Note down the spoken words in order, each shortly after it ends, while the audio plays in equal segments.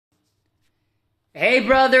Hey,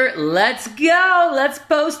 brother, let's go. Let's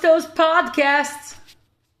post those podcasts.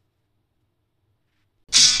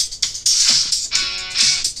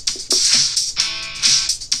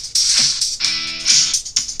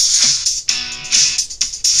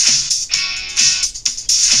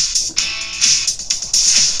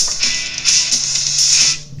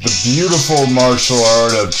 The beautiful martial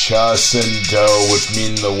art of Chassin-Do, which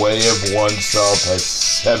mean the way of oneself, has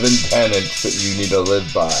 7 tenets that you need to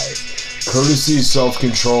live by. Courtesy,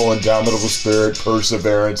 self-control, indomitable spirit,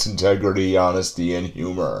 perseverance, integrity, honesty, and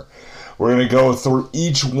humor. We're going to go through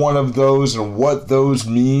each one of those and what those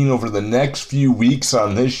mean over the next few weeks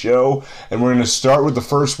on this show. And we're going to start with the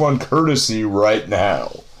first one, courtesy, right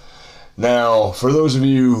now. Now, for those of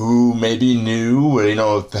you who may be new,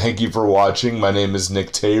 thank you for watching. My name is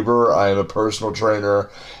Nick Tabor. I am a personal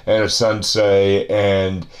trainer and a sensei,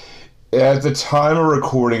 and at the time of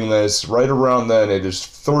recording this, right around then, it is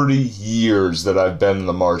 30 years that I've been in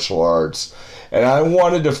the martial arts. And I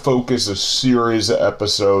wanted to focus a series of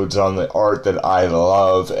episodes on the art that I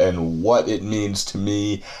love and what it means to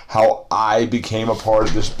me, how I became a part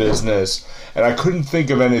of this business. And I couldn't think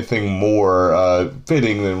of anything more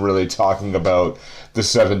fitting than really talking about the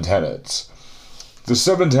 7 tenets. The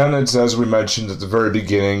 7 tenets, as we mentioned at the very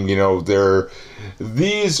beginning,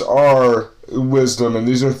 these are wisdom, and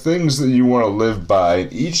these are things that you want to live by.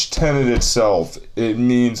 Each tenet itself, it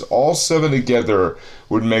means all 7 together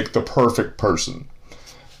would make the perfect person.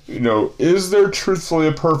 Is there truthfully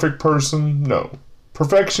a perfect person? No.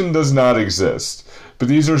 Perfection does not exist. But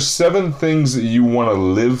these are 7 things that you want to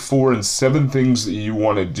live for and 7 things that you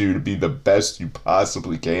want to do to be the best you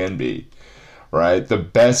possibly can be. Right? The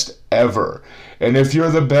best ever. And if you're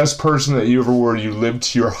the best person that you ever were, you live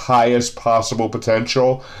to your highest possible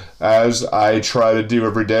potential, as I try to do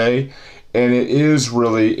every day, and it is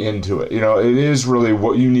really into it. It is really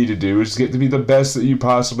what you need to do is get to be the best that you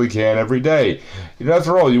possibly can every day.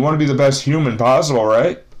 After all, you want to be the best human possible,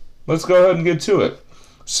 right? Let's go ahead and get to it.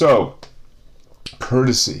 So,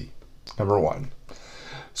 courtesy, number 1.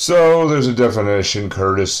 So, there's a definition,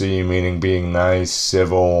 courtesy, meaning being nice,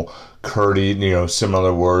 civil,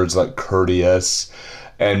 similar words like courteous,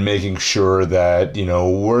 and making sure that,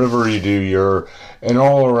 wherever you do, you're an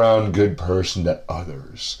all-around good person to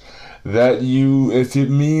others. If it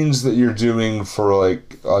means that you're doing for,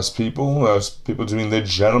 us people doing the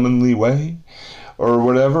gentlemanly way, or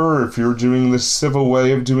whatever, if you're doing the civil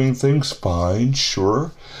way of doing things, fine,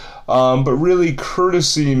 sure. But really,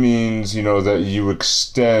 courtesy means, that you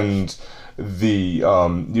extend the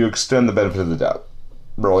benefit of the doubt,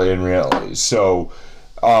 really, in reality. So,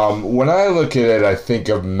 when I look at it, I think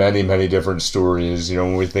of many, many different stories,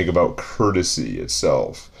 when we think about courtesy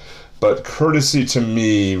itself. But courtesy to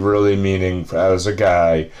me, really meaning, as a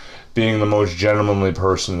guy, being the most gentlemanly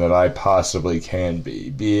person that I possibly can be,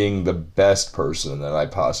 being the best person that I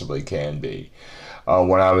possibly can be.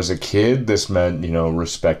 When I was a kid, this meant,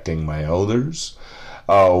 respecting my elders.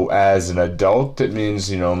 As an adult, it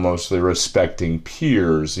means, mostly respecting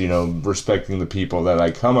peers, respecting the people that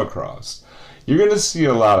I come across. You're going to see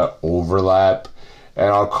a lot of overlap, and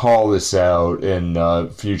I'll call this out in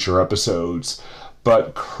future episodes.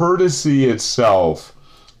 But courtesy itself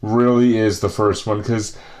really is the first one,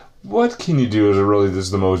 because what can you do this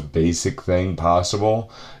is the most basic thing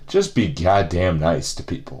possible? Just be goddamn nice to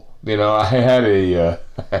people. I had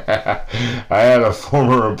a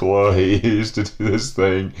former employee who used to do this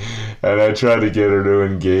thing, and I tried to get her to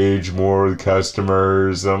engage more with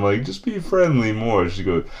customers. I'm like, just be friendly more. She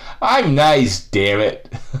goes, I'm nice, damn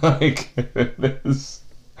it. It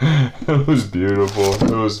was beautiful.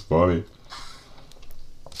 It was funny.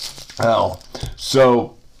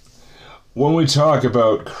 So when we talk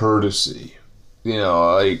about courtesy,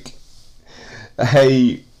 hey,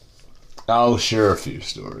 I'll share a few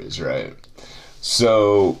stories, right?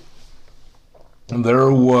 So,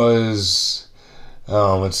 there was,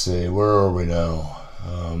 let's see, where are we now?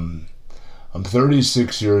 I'm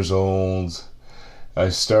 36 years old. I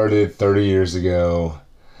started 30 years ago.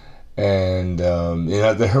 And,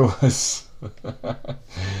 there was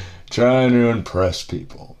trying to impress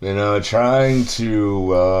people, trying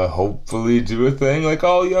to hopefully do a thing like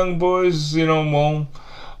all young boys,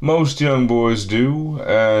 most young boys do,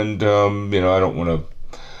 and, I don't want to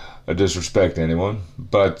disrespect anyone,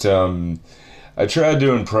 but I tried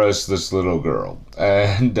to impress this little girl,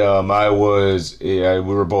 and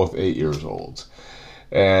we were both 8 years old,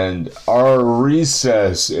 and our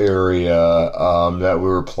recess area that we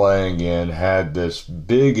were playing in had this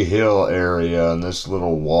big hill area and this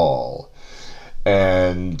little wall,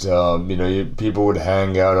 and, people would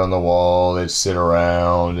hang out on the wall, they'd sit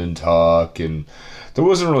around and talk, and there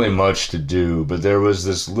wasn't really much to do, but there was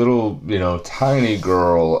this little, tiny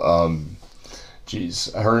girl.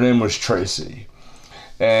 Her name was Tracy.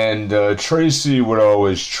 And Tracy would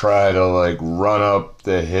always try to, like, run up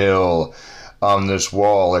the hill on this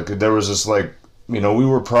wall. Like, there was this, like, we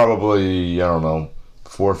were probably,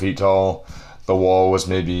 4 feet tall. The wall was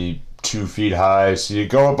maybe 2 feet high. So you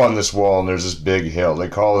go up on this wall, and there's this big hill. They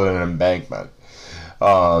call it an embankment.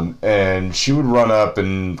 And she would run up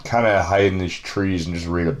and kind of hide in these trees and just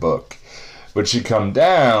read a book. But she'd come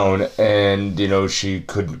down, and, she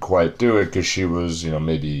couldn't quite do it because she was,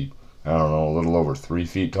 maybe, a little over 3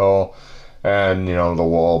 feet tall. And, the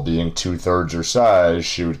wall being 2/3 her size,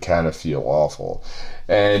 she would kind of feel awful.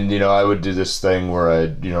 And, I would do this thing where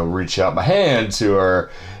I'd, reach out my hand to her,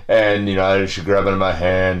 and, she'd grab it in my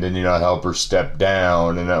hand and, help her step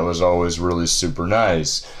down. And that was always really super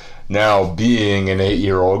nice. Now, being an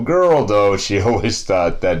 8-year-old girl, though, she always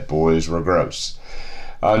thought that boys were gross.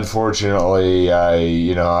 Unfortunately,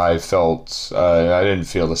 I felt, I didn't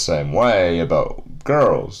feel the same way about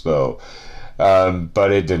girls, though.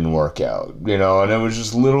 But it didn't work out, and it was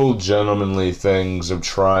just little gentlemanly things of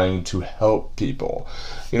trying to help people,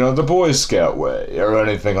 the Boy Scout way or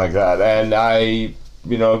anything like that. And I,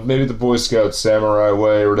 maybe the Boy Scout samurai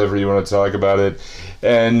way or whatever you want to talk about it.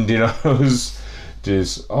 And, it was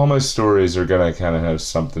just, all my stories are going to kind of have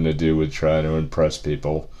something to do with trying to impress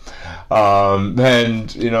people. I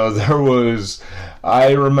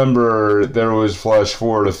remember there was, flash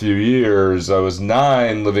forward a few years, I was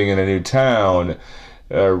 9 living in a new town,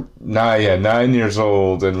 9 years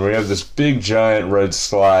old, and we had this big giant red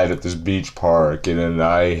slide at this beach park, and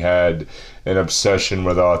I had an obsession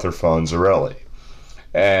with Arthur Fonzarelli.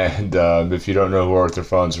 And if you don't know who Arthur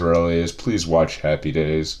Fonzarelli is, please watch Happy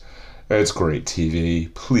Days. It's great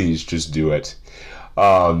TV. Please just do it.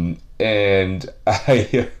 And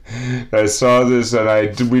I saw this, and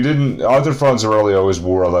Arthur Fonzarelli always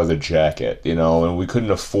wore a leather jacket, and we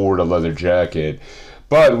couldn't afford a leather jacket,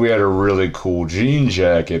 but we had a really cool jean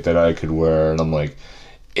jacket that I could wear, and I'm like,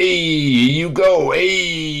 hey, you go, hey,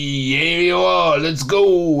 here you are, let's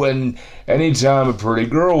go. And anytime a pretty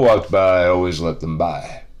girl walked by, I always let them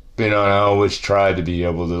by, and I always tried to be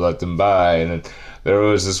able to let them by. And there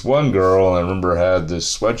was this one girl, and I remember had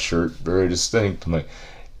this sweatshirt, very distinct. I'm like,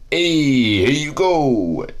 hey, here you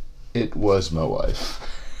go. It was my wife.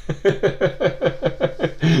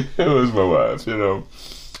 It was my wife,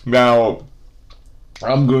 Now,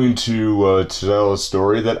 I'm going to tell a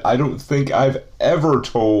story that I don't think I've ever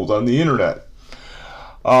told on the internet.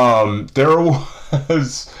 There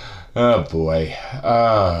was, oh boy,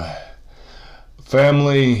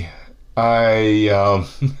 family, I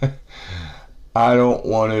don't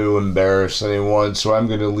want to embarrass anyone, so I'm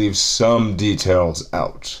going to leave some details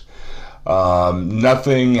out.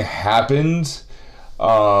 Nothing happened,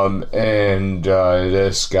 and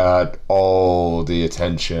this got all the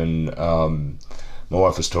attention. My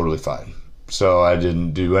wife was totally fine, so I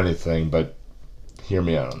didn't do anything, but hear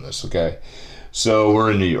me out on this, okay? So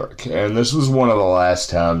we're in New York, and this was one of the last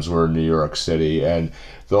times we're in New York City, and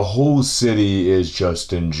the whole city is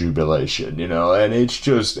just in jubilation, and it's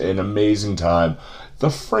just an amazing time. The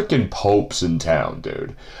frickin' Pope's in town,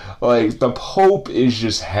 dude. Like, the Pope is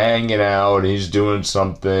just hanging out, he's doing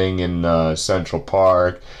something in Central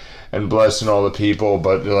Park, and blessing all the people,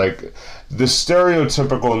 but, like, the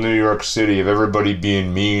stereotypical New York City of everybody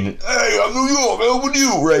being mean, hey, I'm New York, man, what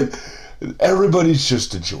you, right? Everybody's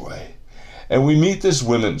just a joy. And we meet this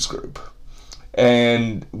women's group,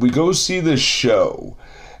 and we go see this show,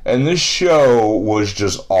 and this show was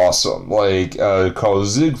just awesome, like, called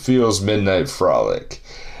Ziegfeld's Midnight Frolic,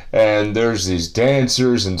 and there's these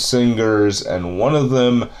dancers and singers, and one of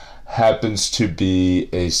them happens to be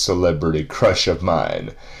a celebrity crush of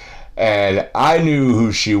mine, and I knew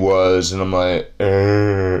who she was, and I'm like,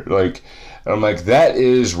 that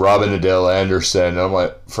is Robin Adele Anderson, and I'm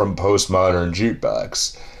like, from Postmodern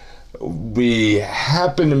Jukebox. We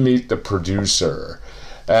happened to meet the producer,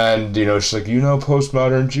 and, she's like,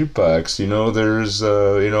 Postmodern Jukebox, there's,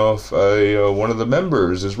 one of the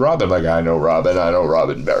members is Robin. I'm like, I know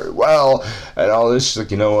Robin very well, and all this. She's like,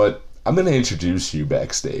 you know what, I'm going to introduce you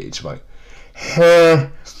backstage. I'm like, huh,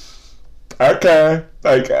 okay,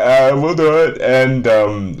 we'll do it, and,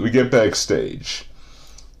 we get backstage,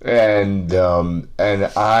 and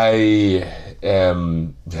I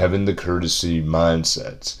am having the courtesy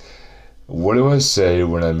mindset. What do I say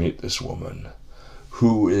when I meet this woman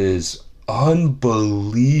who is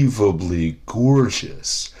unbelievably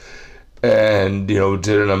gorgeous and, did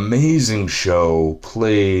an amazing show,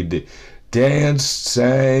 played, danced,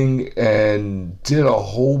 sang, and did a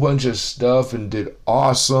whole bunch of stuff and did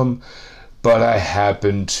awesome, but I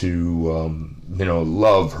happen to,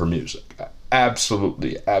 love her music.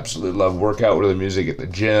 Absolutely love work out with her music at the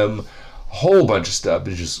gym. A whole bunch of stuff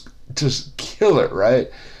is just killer, right?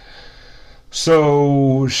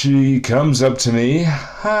 So she comes up to me,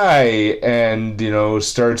 hi, and,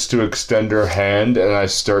 starts to extend her hand, and I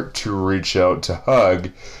start to reach out to hug.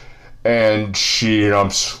 And she, I'm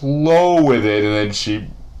slow with it, and then she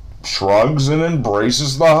shrugs and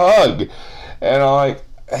embraces the hug. And I'm like,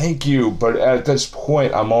 thank you. But at this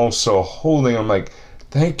point, I'm also I'm like,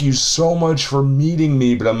 thank you so much for meeting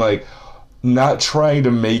me. But I'm like, not trying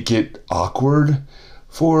to make it awkward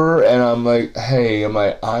for her. And I'm like, hey,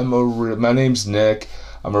 my name's Nick.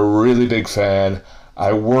 I'm a really big fan.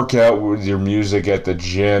 I work out with your music at the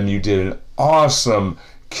gym. You did an awesome,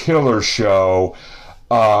 killer show.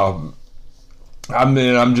 I'm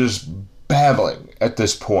just babbling at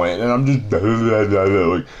this point, and I'm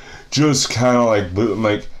just kind of like, I'm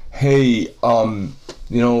like, hey,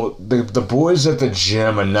 the boys at the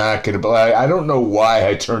gym are not gonna. I don't know why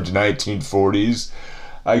I turned to 1940s.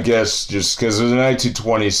 I guess just because it was a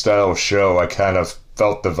 1920s style show, I kind of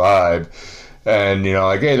felt the vibe. And,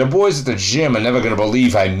 hey, the boys at the gym are never going to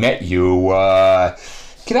believe I met you.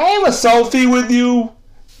 Can I have a selfie with you?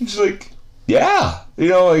 And she's like, yeah.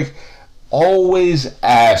 Always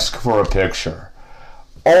ask for a picture.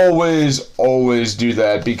 Always do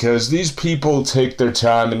that, because these people take their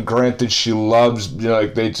time, and granted, she loves,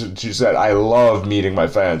 she said, I love meeting my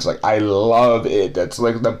fans. Like, I love it. That's,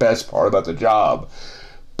 like, the best part about the job.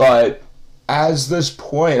 But as this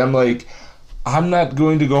point, I'm like, I'm not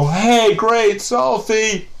going to go, hey, great,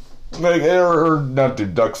 selfie. Like, or not do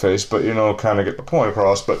duck face, but, kind of get the point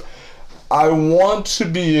across. But I want to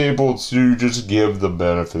be able to just give the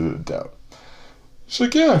benefit of the doubt. She's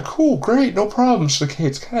like, yeah, cool, great, no problem. She's like, hey,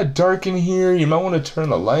 it's kind of dark in here. You might want to turn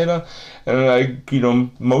the light on. And I,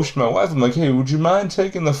 motioned my wife. I'm like, hey, would you mind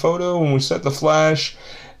taking the photo when we set the flash?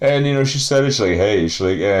 And, she said it. She's like, hey. She's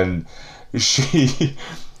like, and she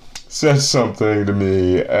said something to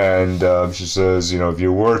me. And she says, if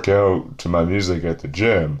you work out to my music at the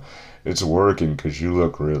gym, it's working because you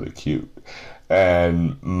look really cute.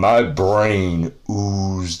 And my brain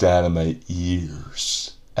oozed out of my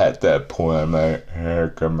ears. At that point, I'm like, and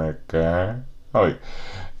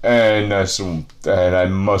I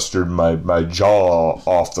mustered my jaw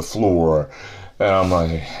off the floor, and I'm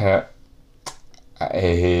like,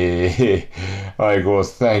 well,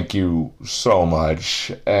 thank you so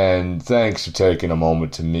much, and thanks for taking a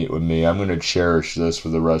moment to meet with me. I'm going to cherish this for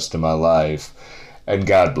the rest of my life, and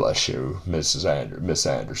God bless you, Miss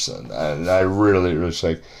Anderson. And I really was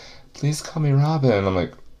like, please call me Robin. And I'm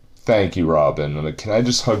like, thank you, Robin. I'm like, can I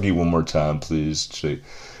just hug you one more time, please?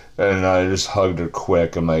 And I just hugged her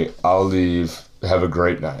quick. I'm like, I'll leave. Have a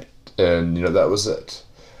great night. And, that was it.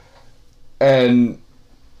 And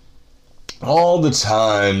all the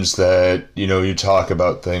times that, you talk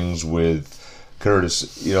about things with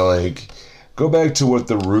Curtis, go back to what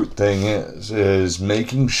the root thing is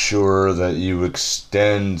making sure that you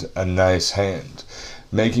extend a nice hand.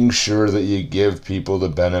 Making sure that you give people the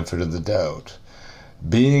benefit of the doubt.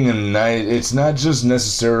 Being it's not just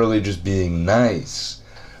necessarily just being nice,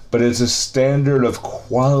 but it's a standard of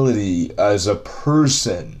quality as a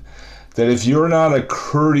person, that if you're not a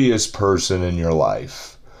courteous person in your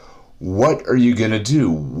life, what are you going to do?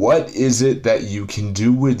 What is it that you can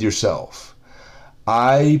do with yourself?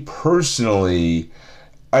 I pride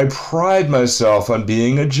myself on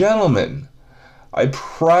being a gentleman. I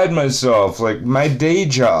pride myself, like my day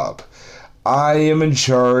job. I am in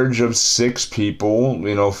charge of 6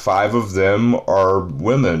 people, 5 of them are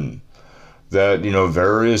women that,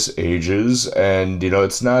 various ages, and,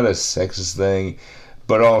 it's not a sexist thing,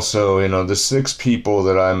 but also, the 6 people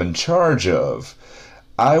that I'm in charge of,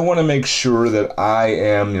 I want to make sure that I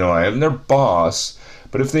am their boss,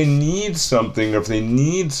 but if they need something, or if they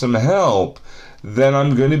need some help, then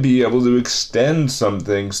I'm going to be able to extend some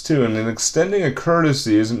things too. And extending a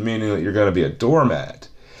courtesy isn't meaning that you're going to be a doormat.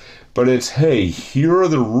 But it's, hey, here are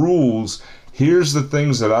the rules, here's the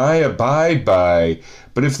things that I abide by,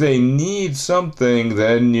 but if they need something,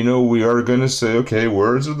 then, we are going to say, okay,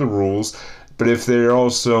 words are the rules, but if they're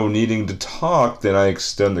also needing to talk, then I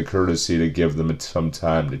extend the courtesy to give them some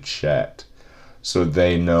time to chat, so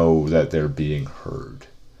they know that they're being heard.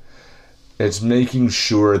 It's making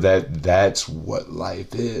sure that that's what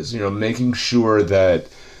life is, making sure that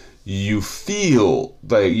you feel,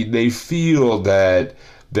 like they feel that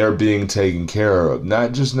they're being taken care of,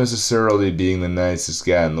 not just necessarily being the nicest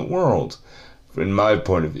guy in the world, in my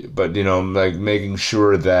point of view, but, making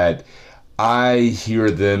sure that I hear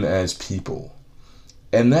them as people.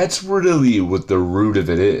 And that's really what the root of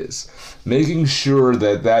it is. Making sure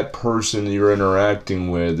that that person you're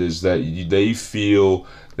interacting with is that they feel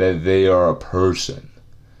that they are a person.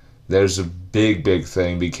 There's a big, big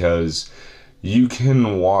thing, because you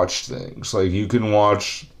can watch things. Like, you can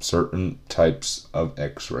watch certain types of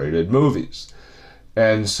X-rated movies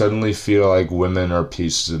and suddenly feel like women are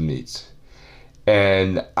pieces of meat.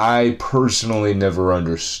 And I personally never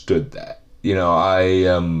understood that. You know, I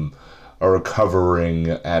am a recovering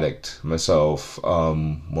addict myself.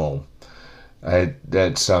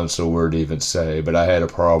 That sounds so weird to even say, but I had a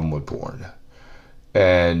problem with porn.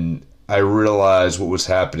 And I realized what was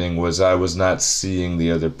happening was I was not seeing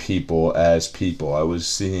the other people as people. I was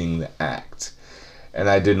seeing the act. And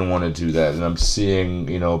I didn't want to do that. And I'm seeing,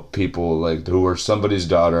 people like who are somebody's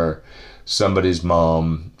daughter, somebody's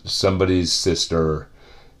mom, somebody's sister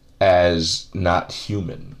as not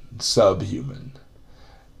human, subhuman.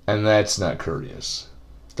 And that's not courteous.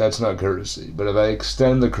 That's not courtesy. But if I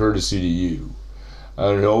extend the courtesy to you, I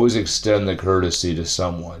would always extend the courtesy to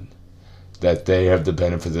someone that they have the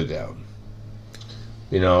benefit of the doubt.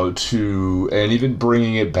 And even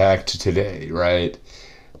bringing it back to today, right?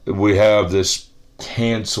 We have this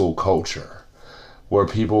cancel culture where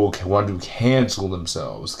people want to cancel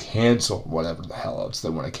themselves, cancel whatever the hell else they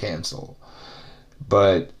want to cancel.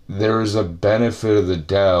 But there is a benefit of the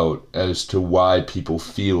doubt as to why people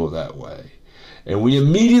feel that way. And we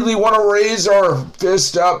immediately want to raise our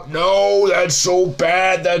fist up. No, that's so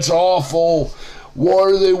bad. That's awful.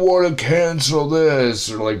 Why do they want to cancel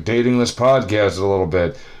this? Or like dating this podcast a little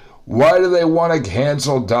bit. Why do they want to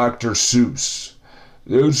cancel Dr. Seuss?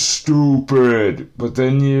 It's stupid. But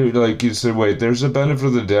then you say, wait, there's a benefit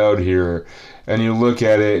of the doubt here. And you look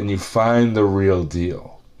at it and you find the real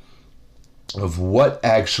deal of what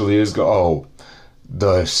actually is.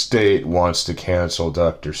 The state wants to cancel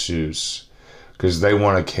Dr. Seuss because they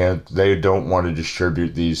don't want to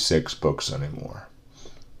distribute these 6 books anymore.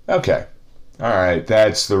 Okay. All right,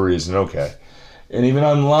 that's the reason. Okay. And even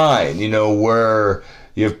online, where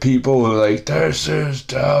you have people who are like, this is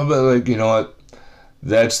dumb. But like, you know what?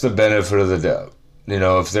 That's the benefit of the doubt.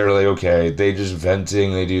 If they're like, okay, they just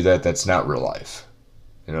venting, they do that, that's not real life.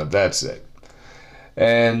 That's it.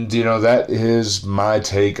 And, that is my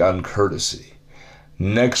take on courtesy.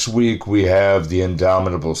 Next week, we have the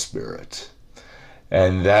Indomitable Spirit.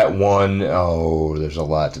 And that one, there's a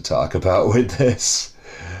lot to talk about with this.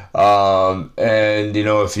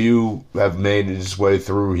 If you have made its way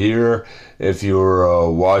through here, if you're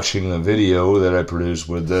watching the video that I produced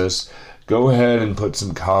with this, go ahead and put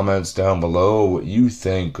some comments down below what you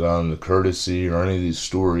think on the courtesy or any of these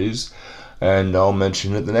stories, and I'll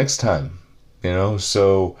mention it the next time. That's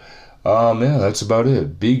about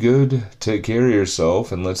it. Be good, take care of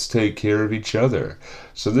yourself, and let's take care of each other.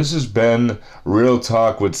 So this has been Real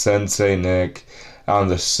Talk with Sensei Nick on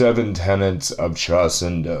the 7 tenets of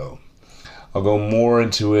Chosin Do. I'll go more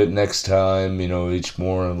into it next time, each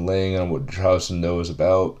more and laying on what Chosin Do is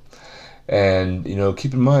about. And,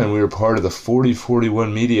 keep in mind, we are part of the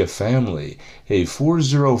 4041 Media family. Hey,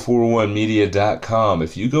 4041media.com.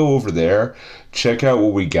 If you go over there, check out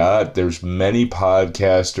what we got. There's many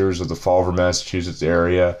podcasters of the Fall River, Massachusetts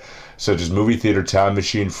area, such as Movie Theater Time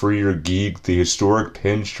Machine, Free Your Geek, The Historic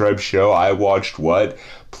Pinstripe Show, I Watched What.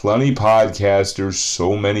 Plenty podcasters,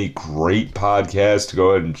 so many great podcasts to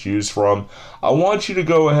go ahead and choose from. I want you to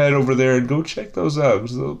go ahead over there and go check those out,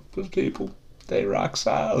 because those people, they rock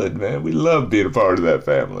solid, man. We love being a part of that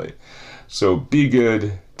family. So be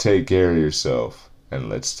good, take care of yourself, and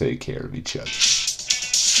let's take care of each other.